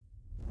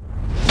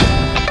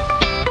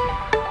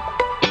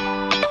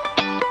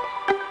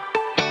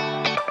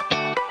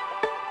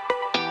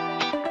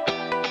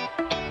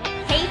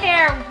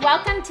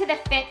to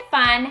the Fit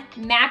Fun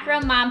Macro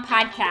Mom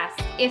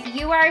Podcast. If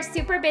you are a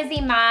super busy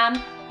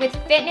mom with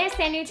fitness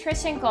and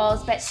nutrition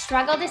goals but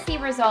struggle to see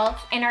results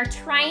and are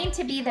trying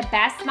to be the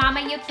best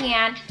mama you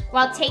can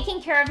while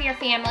taking care of your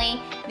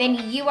family,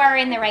 then you are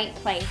in the right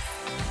place.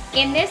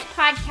 In this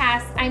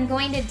podcast, I'm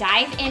going to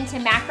dive into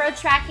macro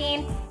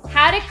tracking,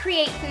 how to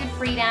create food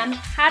freedom,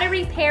 how to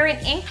repair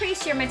and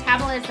increase your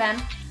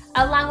metabolism,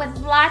 along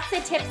with lots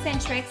of tips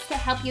and tricks to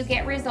help you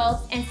get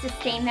results and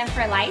sustain them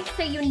for life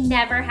so you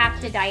never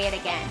have to diet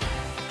again.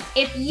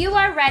 If you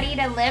are ready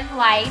to live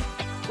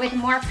life with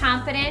more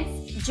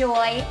confidence,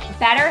 joy,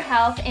 better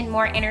health, and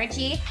more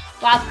energy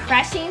while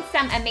crushing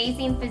some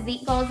amazing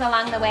physique goals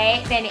along the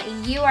way, then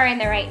you are in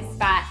the right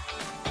spot.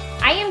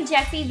 I am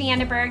Jessie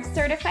Vandenberg,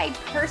 certified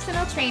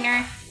personal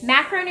trainer,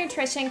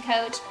 macronutrition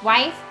coach,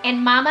 wife, and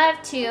mama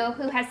of two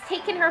who has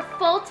taken her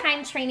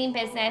full-time training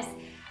business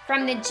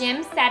from the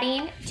gym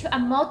setting to a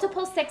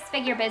multiple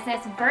six-figure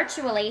business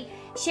virtually,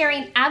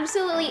 sharing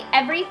absolutely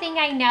everything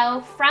I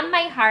know from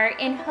my heart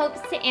in hopes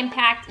to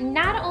impact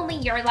not only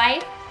your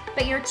life,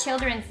 but your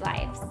children's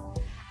lives.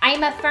 I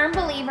am a firm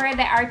believer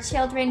that our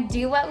children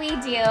do what we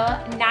do,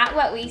 not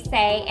what we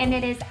say, and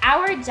it is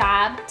our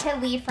job to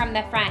lead from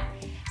the front.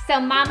 So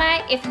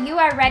mama, if you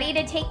are ready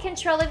to take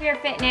control of your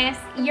fitness,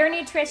 your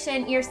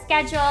nutrition, your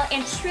schedule,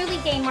 and truly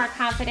gain more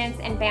confidence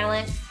and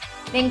balance,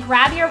 then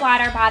grab your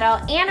water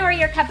bottle and or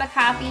your cup of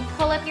coffee,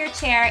 pull up your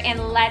chair,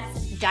 and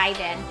let's dive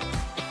in.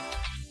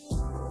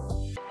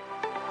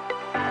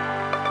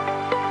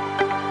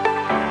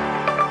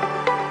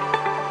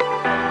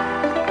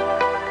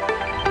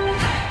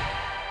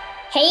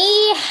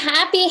 Hey,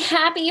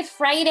 happy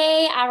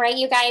Friday. All right,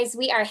 you guys,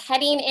 we are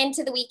heading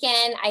into the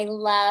weekend. I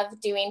love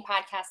doing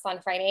podcasts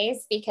on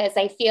Fridays because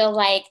I feel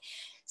like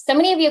so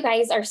many of you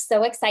guys are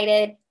so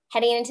excited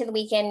heading into the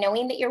weekend,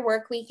 knowing that your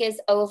work week is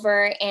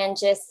over and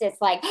just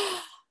it's like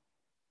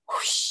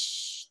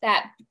whoosh,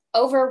 that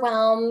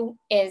overwhelm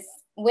is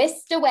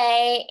whisked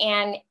away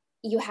and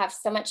you have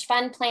so much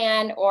fun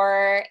planned,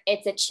 or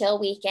it's a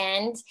chill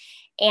weekend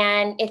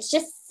and it's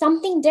just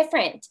something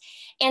different.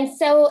 And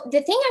so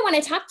the thing I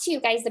want to talk to you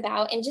guys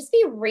about and just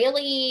be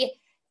really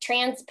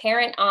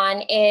transparent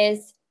on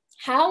is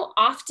how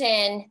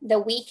often the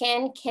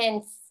weekend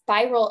can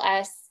spiral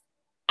us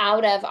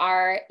out of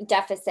our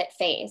deficit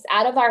phase,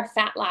 out of our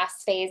fat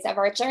loss phase of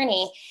our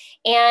journey.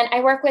 And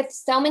I work with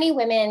so many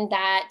women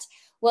that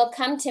will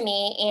come to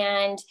me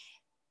and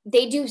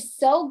they do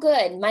so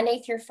good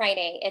Monday through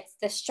Friday. It's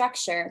the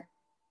structure,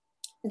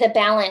 the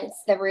balance,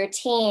 the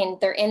routine.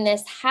 They're in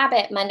this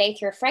habit Monday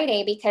through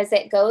Friday because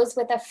it goes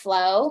with a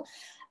flow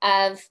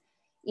of,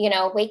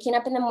 waking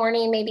up in the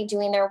morning, maybe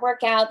doing their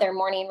workout, their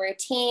morning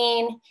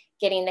routine,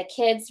 getting the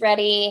kids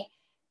ready,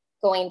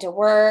 going to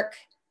work,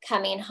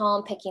 coming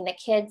home, picking the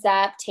kids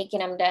up,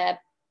 taking them to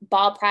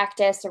ball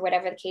practice or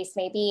whatever the case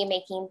may be,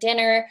 making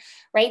dinner,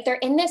 right? They're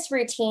in this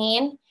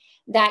routine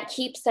that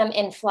keeps them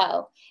in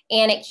flow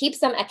and it keeps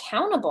them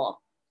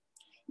accountable.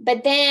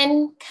 But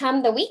then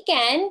come the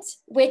weekend,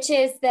 which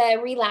is the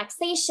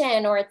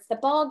relaxation, or it's the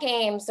ball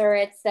games, or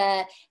it's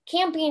the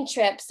camping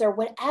trips, or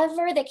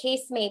whatever the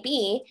case may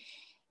be,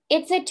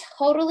 it's a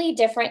totally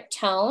different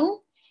tone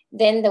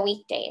than the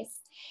weekdays.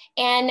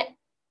 And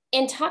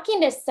in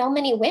talking to so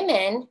many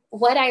women,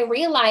 what I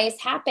realize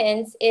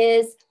happens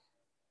is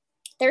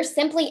they're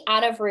simply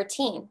out of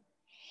routine.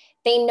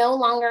 They no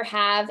longer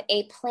have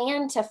a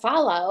plan to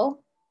follow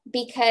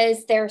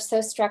because they're so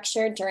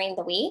structured during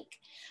the week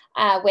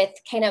with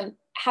kind of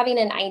having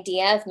an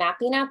idea of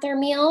mapping out their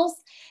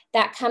meals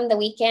that come the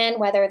weekend,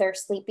 whether they're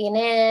sleeping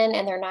in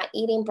and they're not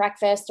eating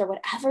breakfast or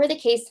whatever the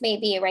case may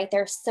be, right?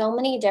 There's so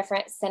many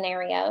different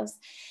scenarios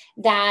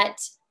that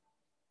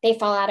they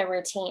fall out of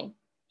routine.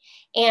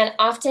 And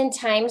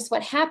oftentimes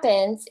what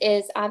happens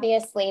is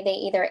obviously they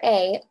either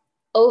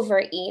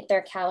overeat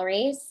their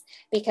calories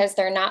because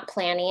they're not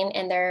planning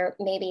and they're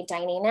maybe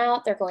dining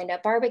out, they're going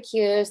to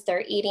barbecues,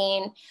 they're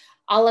eating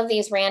all of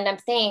these random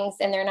things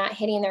and they're not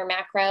hitting their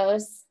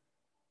macros,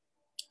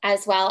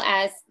 as well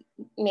as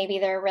maybe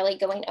they're really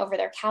going over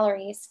their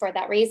calories for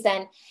that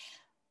reason.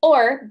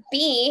 Or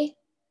B,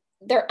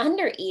 they're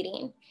under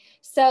eating.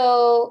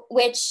 So,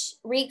 which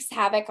wreaks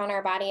havoc on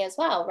our body as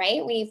well,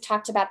 right? We've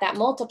talked about that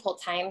multiple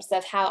times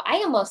of how I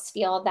almost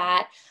feel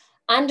that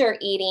under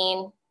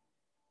eating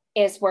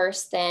is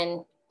worse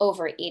than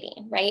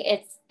overeating, right?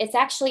 It's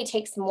actually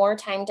takes more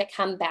time to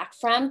come back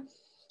from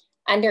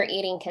under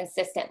eating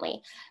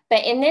consistently.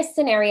 But in this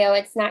scenario,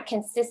 it's not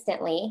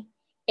consistently,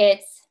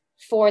 it's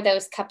for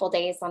those couple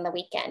days on the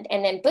weekend.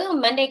 And then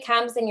boom, Monday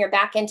comes and you're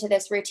back into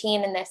this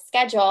routine and this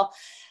schedule.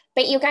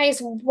 But you guys,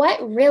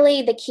 what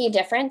really the key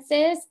difference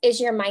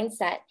is your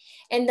mindset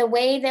and the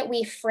way that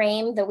we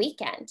frame the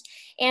weekend.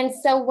 And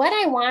so what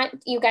I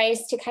want you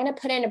guys to kind of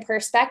put into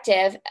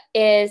perspective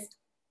is,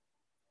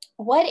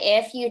 what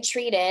if you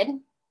treated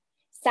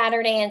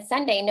Saturday and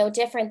Sunday no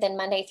different than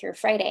Monday through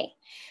Friday,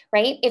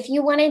 right? If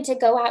you wanted to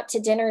go out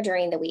to dinner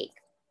during the week,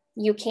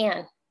 you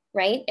can,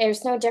 right?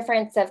 There's no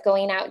difference of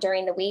going out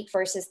during the week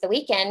versus the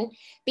weekend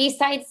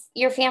besides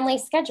your family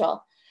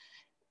schedule.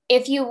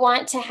 If you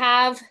want to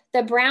have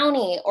the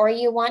brownie or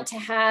you want to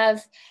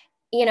have,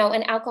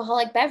 an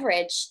alcoholic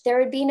beverage, there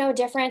would be no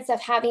difference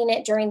of having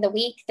it during the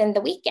week than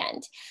the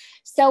weekend.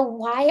 So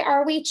why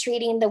are we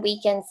treating the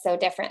weekend so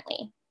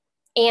differently?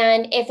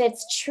 And if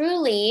it's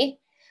truly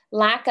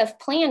lack of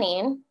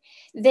planning,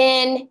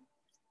 then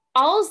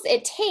all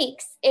it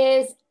takes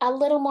is a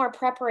little more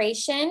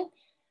preparation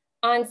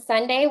on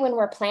Sunday when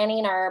we're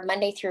planning our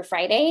Monday through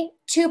Friday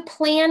to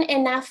plan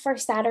enough for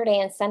Saturday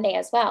and Sunday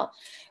as well,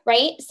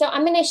 right? So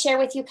I'm going to share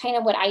with you kind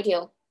of what I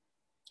do.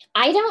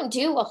 I don't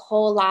do a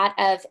whole lot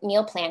of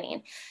meal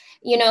planning.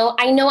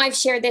 I know I've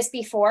shared this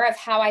before of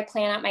how I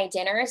plan out my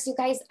dinners. You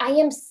guys, I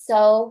am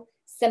so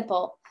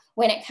simple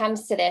when it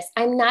comes to this.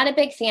 I'm not a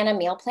big fan of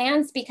meal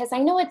plans because I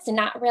know it's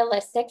not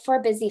realistic for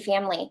a busy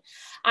family.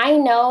 I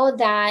know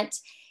that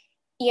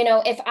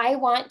if I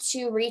want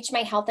to reach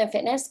my health and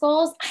fitness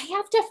goals, I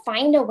have to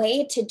find a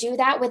way to do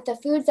that with the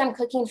foods I'm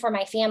cooking for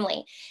my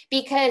family,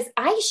 because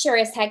I sure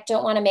as heck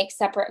don't want to make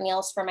separate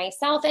meals for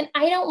myself. And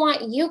I don't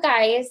want you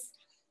guys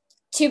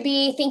to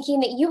be thinking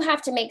that you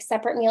have to make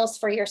separate meals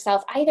for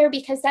yourself either,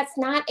 because that's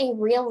not a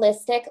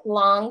realistic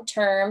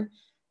long-term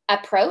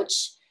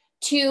approach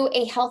to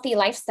a healthy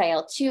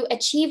lifestyle, to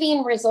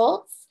achieving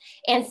results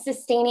and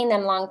sustaining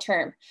them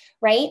long-term,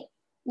 right?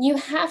 You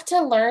have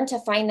to learn to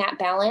find that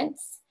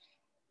balance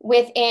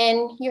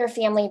within your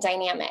family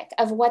dynamic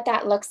of what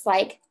that looks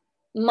like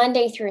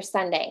Monday through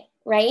Sunday,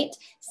 right?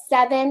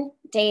 7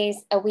 days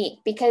a week,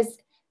 because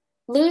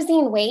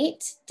losing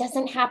weight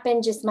doesn't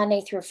happen just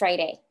Monday through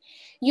Friday.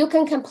 You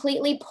can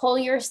completely pull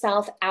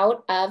yourself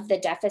out of the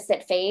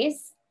deficit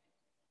phase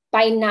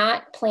by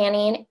not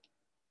planning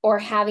or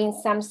having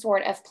some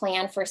sort of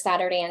plan for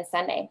Saturday and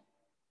Sunday.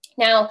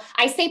 Now,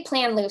 I say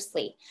plan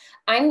loosely.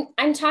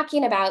 I'm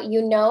talking about,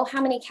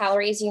 how many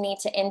calories you need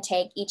to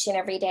intake each and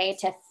every day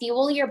to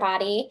fuel your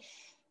body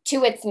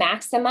to its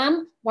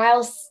maximum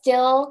while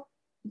still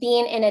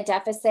being in a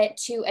deficit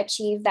to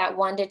achieve that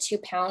 1 to 2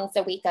 pounds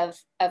a week of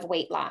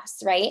weight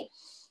loss, right?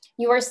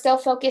 You are still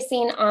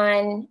focusing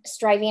on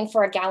striving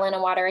for a gallon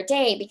of water a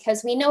day,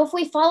 because we know if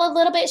we fall a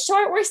little bit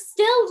short, we're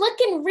still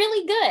looking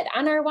really good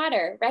on our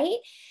water, right?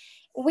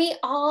 We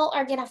all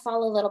are going to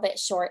fall a little bit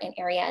short in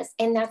areas,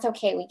 and that's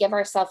okay. We give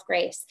ourselves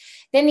grace.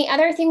 Then the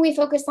other thing we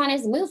focus on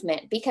is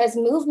movement, because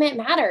movement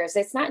matters.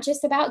 It's not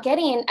just about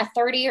getting a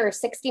 30 or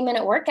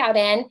 60-minute workout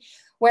in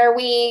where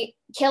we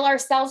kill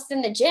ourselves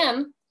in the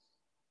gym.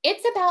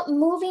 It's about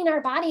moving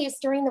our bodies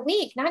during the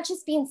week, not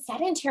just being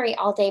sedentary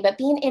all day, but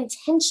being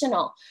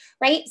intentional,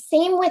 right?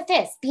 Same with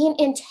this, being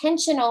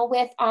intentional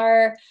with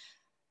our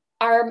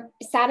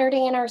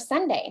Saturday and our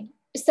Sunday.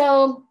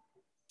 So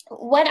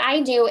what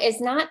I do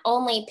is not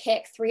only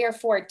pick 3 or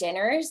 4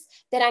 dinners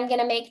that I'm going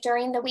to make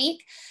during the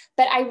week,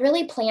 but I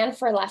really plan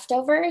for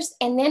leftovers.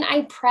 And then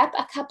I prep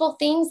a couple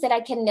things that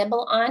I can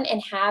nibble on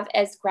and have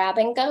as grab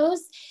and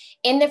goes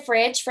in the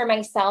fridge for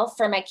myself,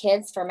 for my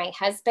kids, for my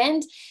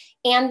husband,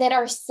 and that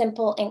are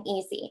simple and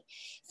easy.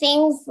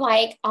 Things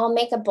like I'll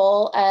make a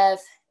bowl of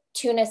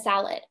tuna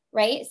salad,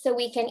 right? So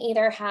we can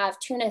either have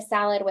tuna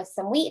salad with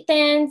some wheat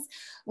thins,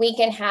 we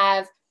can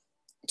have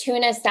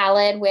tuna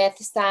salad with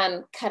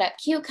some cut up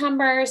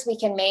cucumbers. We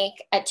can make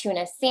a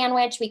tuna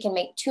sandwich. We can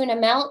make tuna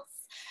melts.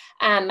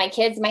 My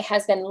kids, my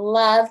husband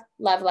love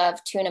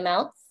tuna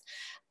melts.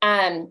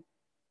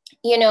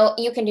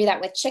 You can do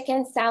that with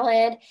chicken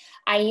salad.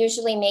 I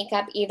usually make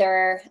up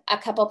either a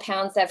couple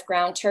pounds of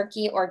ground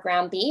turkey or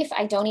ground beef.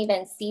 I don't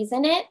even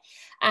season it.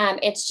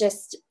 It's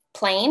just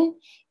plain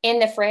in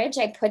the fridge.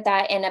 I put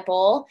that in a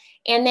bowl.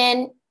 And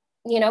then,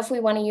 if we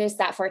want to use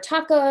that for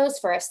tacos,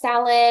 for a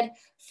salad,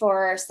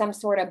 for some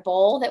sort of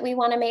bowl that we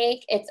want to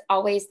make, it's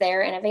always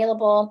there and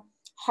available.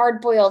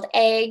 Hard-boiled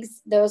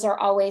eggs, those are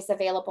always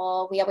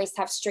available. We always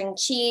have string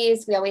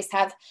cheese. We always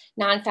have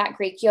non-fat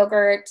Greek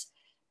yogurt,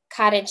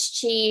 cottage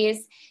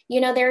cheese.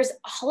 There's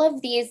all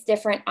of these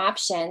different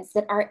options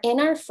that are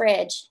in our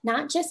fridge,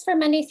 not just for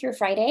Monday through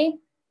Friday,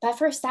 but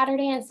for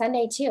Saturday and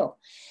Sunday too.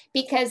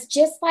 Because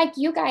just like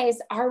you guys,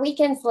 our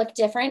weekends look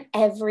different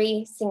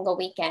every single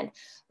weekend,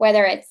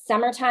 whether it's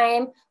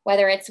summertime,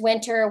 whether it's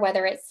winter,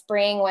 whether it's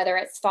spring, whether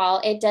it's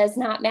fall, it does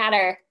not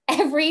matter.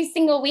 Every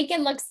single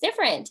weekend looks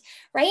different,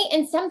 right?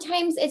 And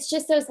sometimes it's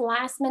just those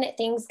last minute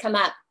things come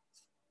up.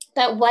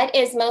 But what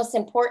is most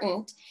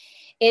important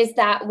is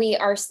that we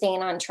are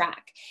staying on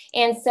track.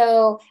 And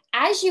so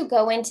as you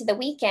go into the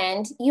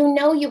weekend,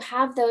 you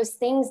have those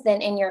things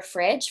then in your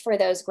fridge for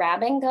those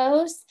grab and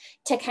goes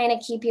to kind of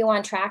keep you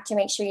on track to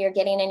make sure you're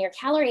getting in your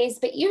calories.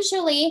 But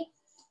usually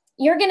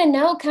you're going to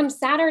know come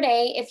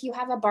Saturday if you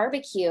have a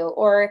barbecue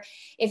or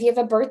if you have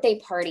a birthday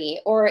party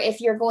or if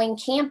you're going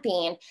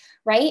camping,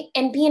 right?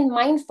 And being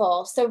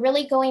mindful. So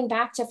really going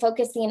back to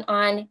focusing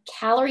on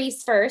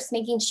calories first,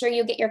 making sure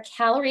you get your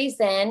calories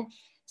in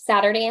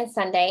Saturday and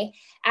Sunday,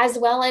 as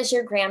well as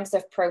your grams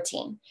of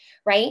protein,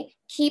 right?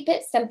 Keep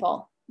it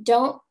simple.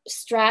 Don't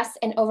stress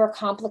and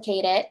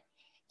overcomplicate it.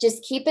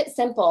 Just keep it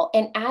simple.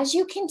 And as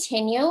you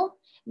continue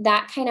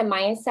that kind of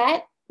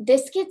mindset,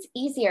 this gets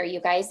easier, you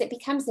guys. It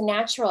becomes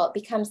natural. It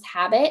becomes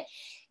habit.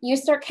 You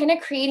start kind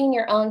of creating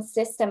your own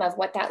system of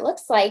what that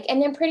looks like.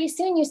 And then pretty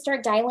soon you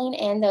start dialing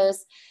in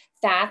those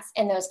fats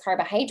and those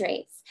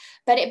carbohydrates,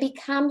 but it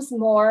becomes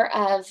more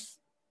of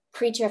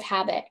creature of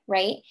habit,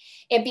 right?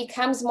 It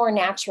becomes more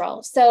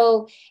natural.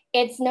 So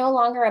it's no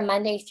longer a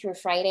Monday through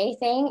Friday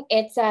thing.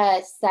 It's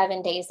a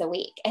 7 days a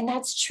week. And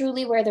that's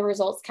truly where the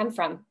results come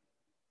from,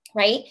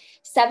 right?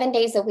 7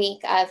 days a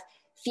week of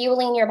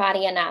fueling your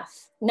body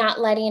enough,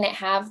 not letting it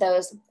have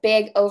those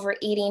big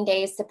overeating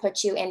days to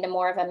put you into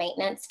more of a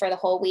maintenance for the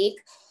whole week,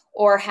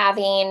 or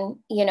having,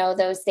 you know,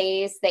 those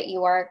days that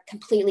you are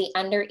completely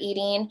under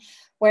eating,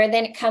 where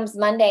then it comes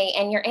Monday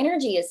and your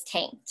energy is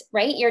tanked,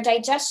 right? Your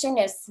digestion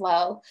is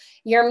slow.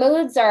 Your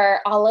moods are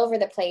all over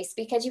the place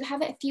because you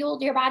haven't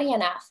fueled your body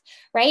enough,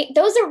 right?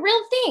 Those are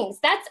real things.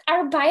 That's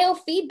our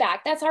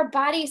biofeedback. That's our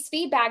body's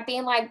feedback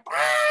being like,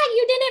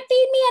 you didn't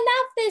feed me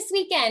enough this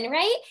weekend,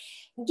 right?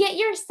 Get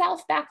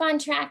yourself back on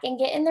track and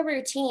get in the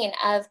routine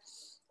of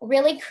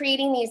really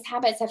creating these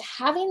habits of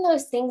having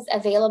those things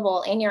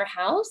available in your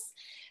house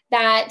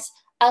that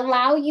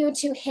allow you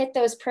to hit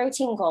those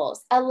protein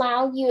goals,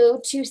 allow you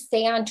to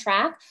stay on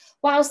track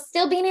while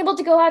still being able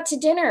to go out to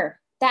dinner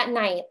that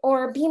night,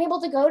 or being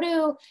able to go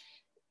to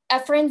a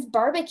friend's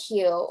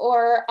barbecue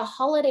or a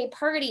holiday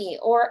party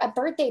or a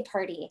birthday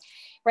party,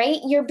 right?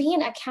 You're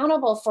being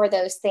accountable for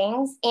those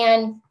things.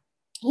 And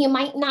you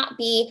might not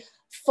be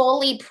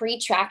fully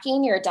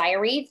pre-tracking your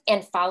diary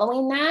and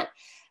following that,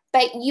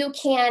 but you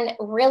can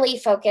really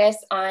focus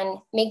on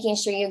making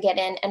sure you get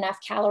in enough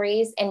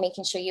calories and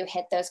making sure you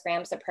hit those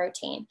grams of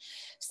protein.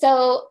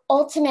 So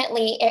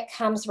ultimately, it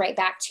comes right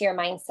back to your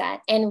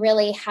mindset and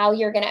really how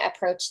you're going to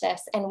approach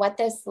this and what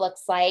this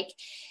looks like.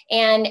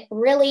 And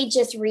really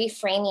just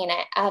reframing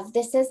it of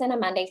this isn't a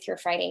Monday through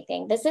Friday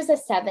thing. This is a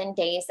 7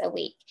 days a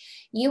week.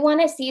 You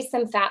want to see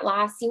some fat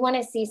loss. You want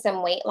to see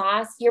some weight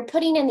loss. You're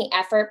putting in the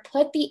effort.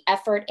 Put the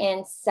effort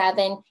in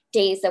 7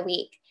 days a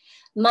week.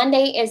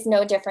 Monday is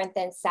no different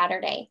than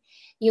Saturday.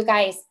 You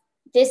guys,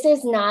 this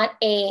is not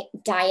a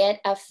diet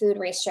of food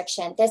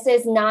restriction. This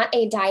is not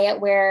a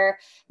diet where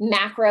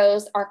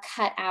macros are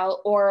cut out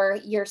or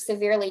you're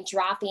severely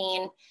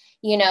dropping,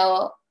 you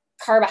know,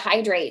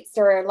 carbohydrates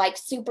or like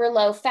super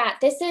low fat.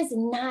 This is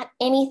not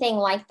anything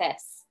like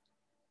this.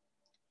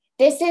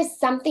 This is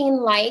something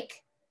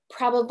like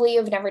probably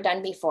you've never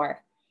done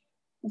before.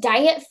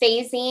 Diet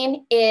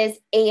phasing is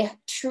a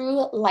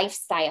true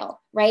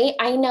lifestyle, right?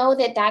 I know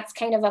that that's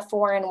kind of a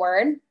foreign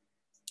word,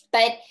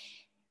 but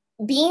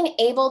being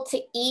able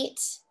to eat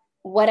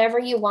whatever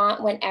you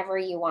want, whenever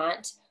you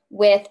want,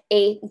 with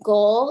a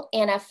goal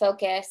and a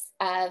focus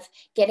of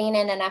getting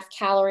in enough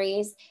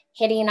calories,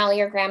 hitting all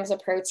your grams of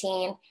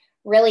protein,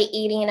 really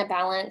eating a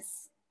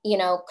balance, you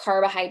know,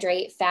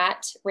 carbohydrate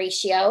fat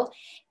ratio,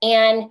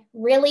 and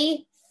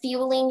really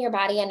fueling your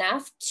body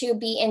enough to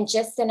be in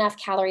just enough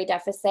calorie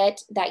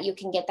deficit that you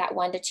can get that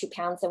 1 to 2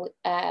 pounds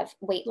of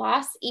weight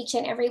loss each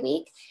and every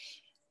week.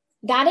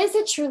 That is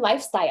a true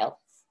lifestyle,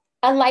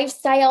 a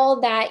lifestyle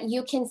that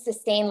you can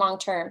sustain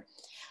long-term.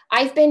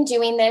 I've been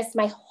doing this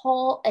my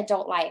whole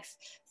adult life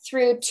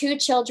through 2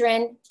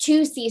 children,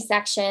 2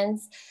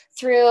 C-sections,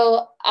 through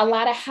a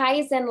lot of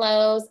highs and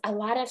lows, a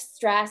lot of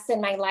stress in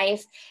my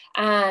life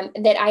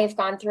that I have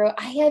gone through.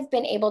 I have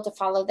been able to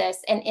follow this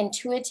and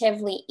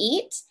intuitively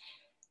eat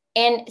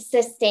and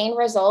sustain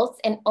results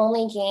and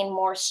only gain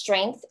more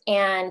strength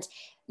and,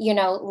 you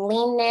know,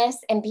 leanness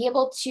and be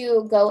able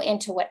to go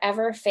into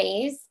whatever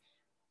phase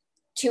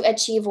to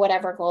achieve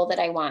whatever goal that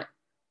I want,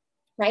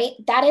 right?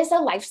 That is a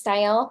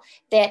lifestyle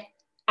that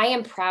I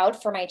am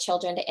proud for my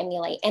children to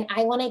emulate. And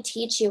I want to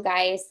teach you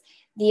guys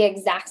the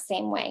exact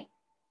same way.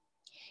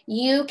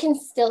 You can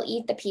still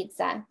eat the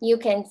pizza. You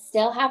can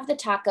still have the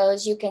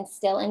tacos. You can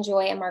still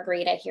enjoy a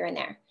margarita here and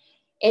there.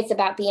 It's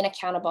about being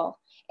accountable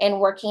and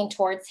working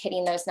towards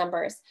hitting those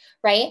numbers,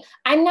 right?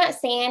 I'm not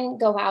saying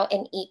go out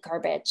and eat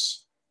garbage.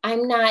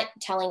 I'm not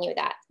telling you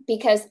that,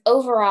 because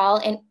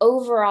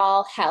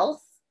overall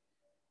health,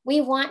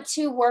 we want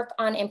to work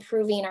on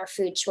improving our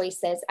food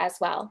choices as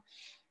well.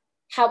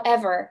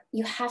 However,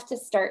 you have to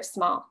start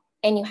small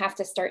and you have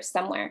to start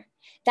somewhere.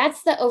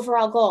 That's the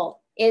overall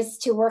goal, is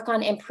to work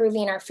on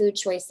improving our food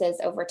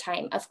choices over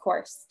time, of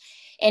course,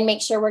 and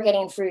make sure we're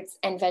getting fruits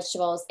and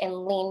vegetables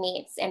and lean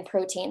meats and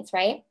proteins,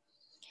 right?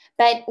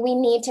 But we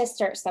need to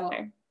start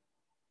somewhere.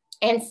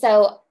 And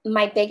so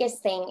my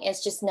biggest thing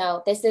is just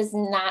know this is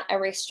not a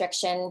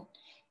restriction,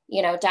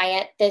 you know,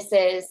 diet. This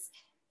is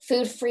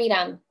food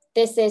freedom.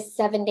 This is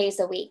 7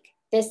 days a week.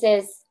 This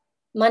is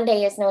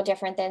Monday is no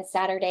different than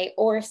Saturday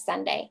or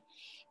Sunday.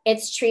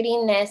 It's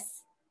treating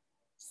this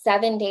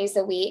 7 days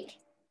a week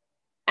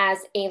as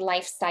a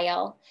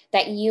lifestyle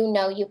that you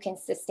know you can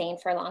sustain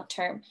for long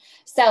term.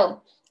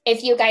 So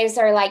if you guys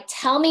are like,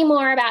 tell me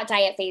more about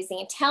diet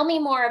phasing, tell me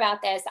more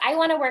about this, I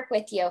want to work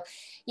with you.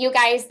 You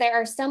guys, there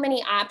are so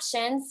many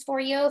options for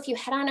you. If you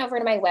head on over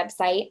to my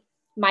website,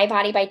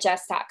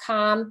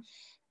 mybodybijess.com,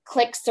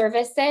 click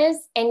services,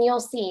 and you'll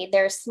see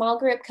there's small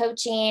group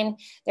coaching,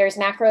 there's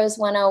macros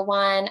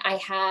 101. I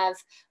have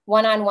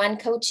one-on-one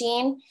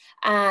coaching.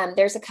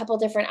 There's a couple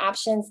different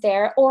options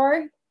there.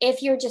 Or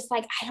if you're just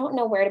like, I don't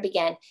know where to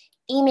begin,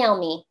 email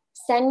me.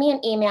 Send me an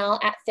email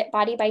at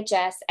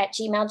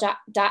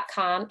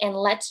fitbodybijess@gmail.com, and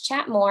let's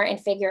chat more and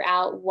figure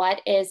out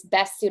what is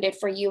best suited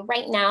for you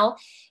right now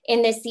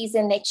in this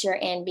season that you're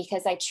in,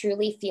 because I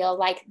truly feel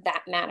like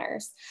that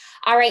matters.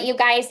 All right, you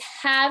guys,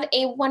 have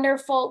a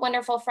wonderful,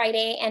 wonderful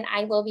Friday, and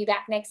I will be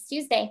back next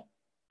Tuesday.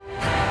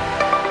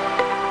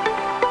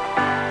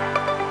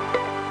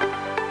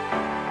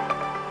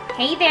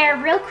 Hey there,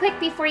 real quick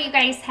before you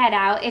guys head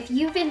out, if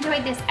you've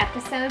enjoyed this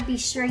episode, be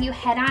sure you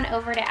head on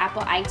over to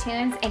Apple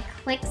iTunes and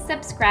click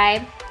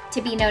subscribe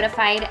to be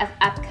notified of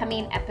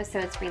upcoming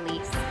episodes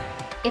released.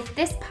 If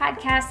this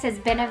podcast has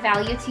been of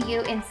value to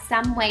you in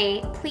some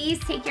way, please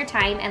take your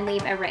time and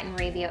leave a written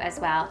review as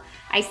well.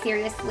 I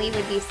seriously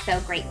would be so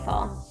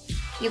grateful.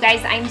 You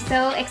guys, I'm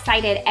so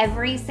excited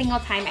every single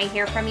time I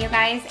hear from you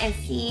guys and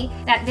see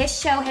that this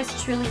show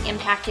has truly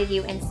impacted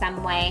you in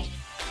some way.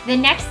 The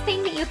next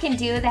thing that you can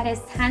do that is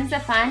tons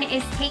of fun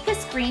is take a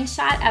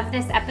screenshot of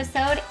this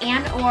episode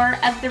and or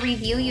of the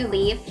review you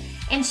leave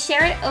and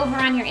share it over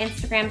on your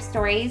Instagram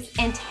stories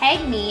and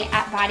tag me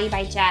at Body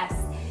by Jess,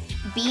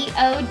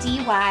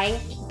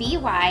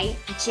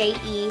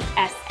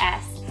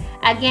 BODYBYJESS.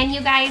 Again,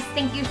 you guys,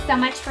 thank you so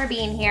much for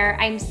being here.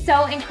 I'm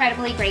so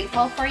incredibly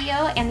grateful for you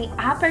and the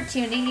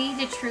opportunity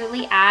to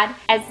truly add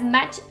as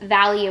much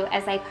value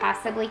as I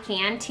possibly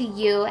can to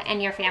you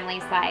and your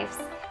family's lives.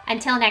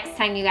 Until next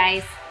time, you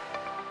guys.